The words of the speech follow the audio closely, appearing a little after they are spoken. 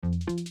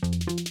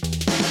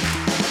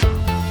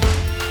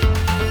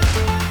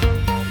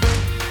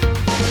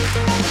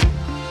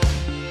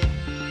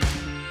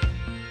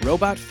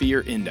Robot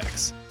Fear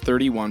Index,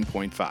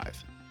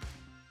 31.5.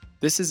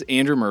 This is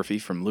Andrew Murphy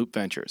from Loop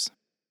Ventures.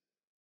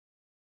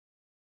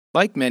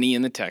 Like many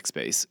in the tech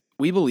space,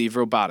 we believe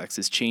robotics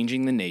is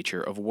changing the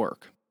nature of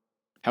work.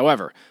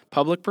 However,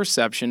 public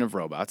perception of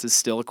robots is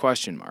still a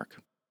question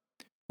mark.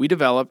 We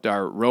developed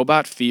our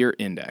Robot Fear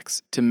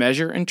Index to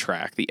measure and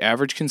track the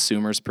average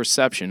consumer's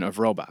perception of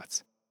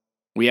robots.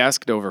 We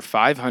asked over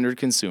 500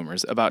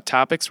 consumers about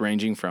topics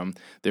ranging from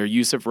their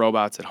use of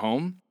robots at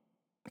home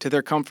to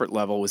their comfort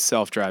level with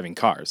self-driving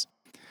cars.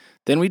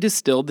 Then we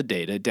distilled the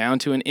data down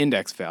to an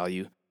index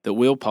value that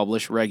we'll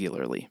publish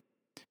regularly.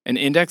 An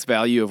index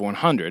value of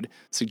 100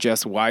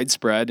 suggests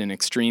widespread and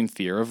extreme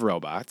fear of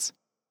robots.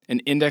 An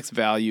index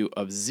value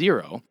of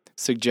 0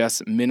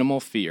 suggests minimal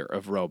fear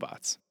of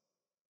robots.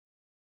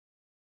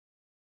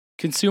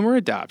 Consumer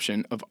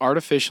adoption of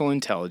artificial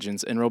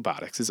intelligence and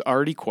robotics is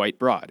already quite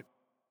broad.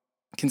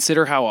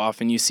 Consider how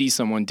often you see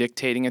someone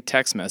dictating a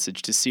text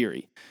message to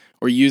Siri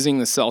or using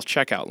the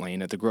self-checkout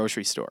lane at the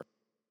grocery store.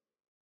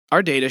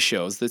 Our data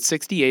shows that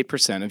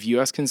 68% of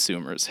U.S.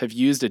 consumers have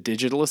used a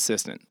digital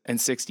assistant and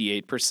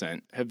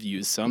 68% have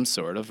used some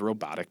sort of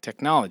robotic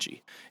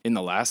technology in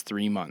the last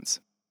 3 months.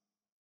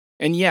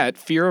 And yet,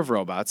 fear of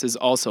robots is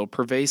also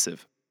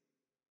pervasive.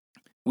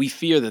 We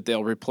fear that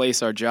they'll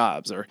replace our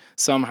jobs or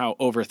somehow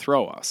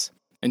overthrow us.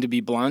 And to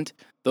be blunt,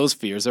 those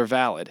fears are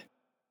valid.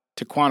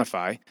 To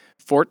quantify,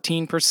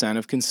 14%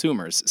 of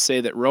consumers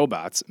say that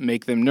robots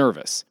make them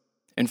nervous,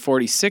 and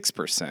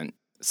 46%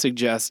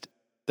 suggest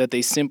that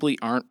they simply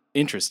aren't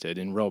interested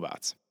in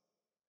robots.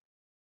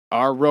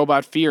 Our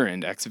Robot Fear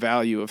Index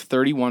value of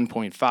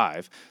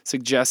 31.5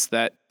 suggests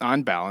that,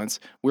 on balance,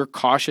 we're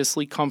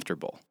cautiously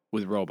comfortable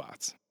with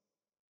robots.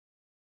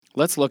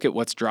 Let's look at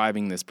what's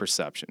driving this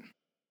perception.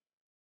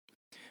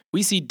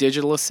 We see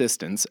digital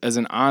assistants as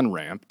an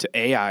on-ramp to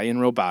AI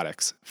and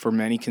robotics for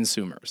many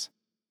consumers.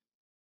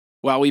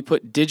 While we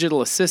put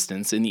digital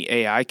assistants in the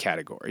AI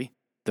category,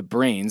 the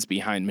brains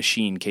behind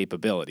machine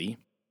capability,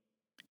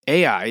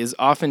 AI is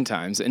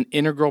oftentimes an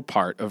integral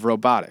part of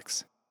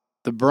robotics,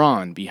 the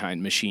brawn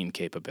behind machine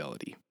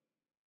capability.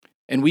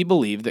 And we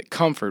believe that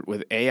comfort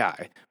with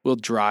AI will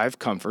drive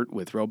comfort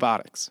with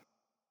robotics.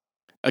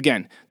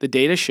 Again, the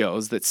data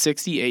shows that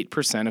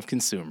 68% of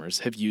consumers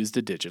have used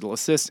a digital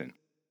assistant.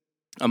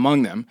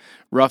 Among them,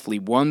 roughly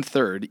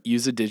 1/3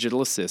 use a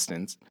digital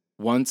assistant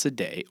once a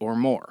day or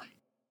more.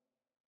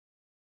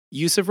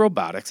 Use of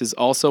robotics is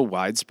also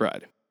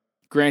widespread.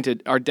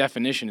 Granted, our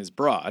definition is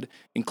broad,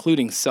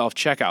 including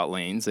self-checkout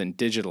lanes and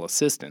digital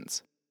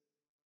assistants.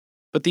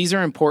 But these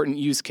are important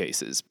use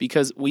cases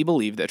because we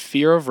believe that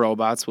fear of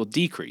robots will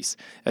decrease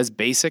as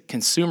basic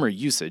consumer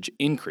usage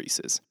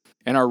increases,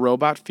 and our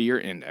Robot Fear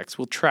Index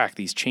will track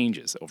these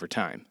changes over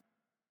time.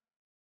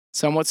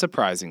 Somewhat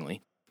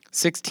surprisingly,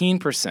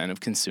 16% of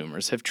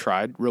consumers have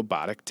tried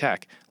robotic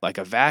tech like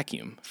a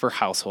vacuum for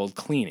household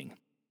cleaning,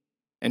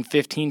 and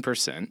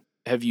 15%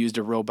 have used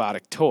a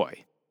robotic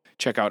toy.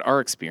 Check out our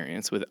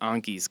experience with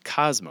Anki's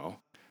Cosmo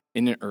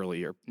in an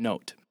earlier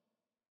note.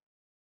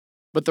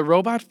 But the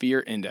Robot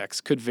Fear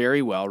Index could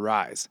very well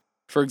rise.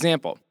 For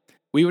example,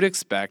 we would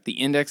expect the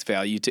index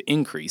value to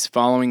increase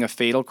following a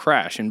fatal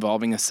crash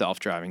involving a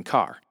self-driving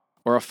car,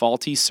 or a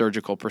faulty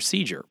surgical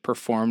procedure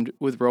performed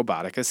with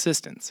robotic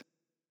assistance.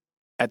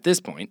 At this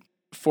point,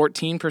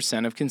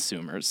 14% of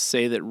consumers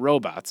say that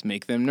robots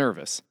make them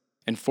nervous,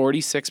 and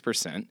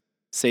 46%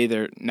 say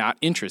they're not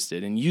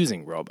interested in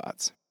using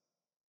robots.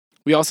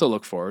 We also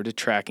look forward to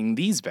tracking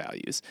these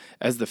values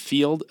as the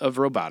field of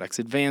robotics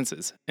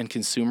advances and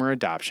consumer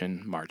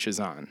adoption marches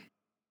on.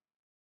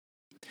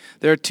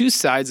 There are two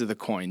sides of the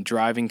coin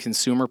driving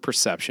consumer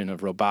perception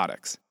of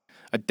robotics: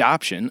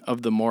 adoption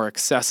of the more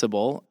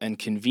accessible and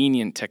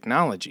convenient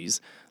technologies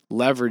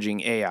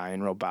leveraging AI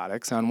and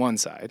robotics on one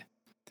side,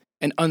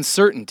 and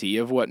uncertainty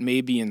of what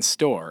may be in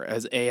store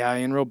as AI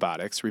and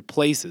robotics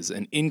replaces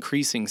an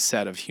increasing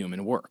set of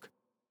human work.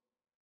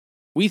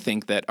 We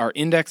think that our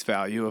index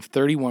value of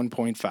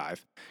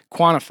 31.5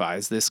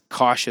 quantifies this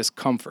cautious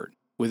comfort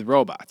with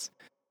robots,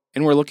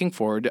 and we're looking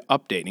forward to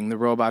updating the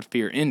Robot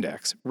Fear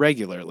Index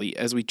regularly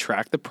as we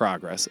track the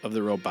progress of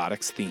the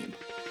robotics theme.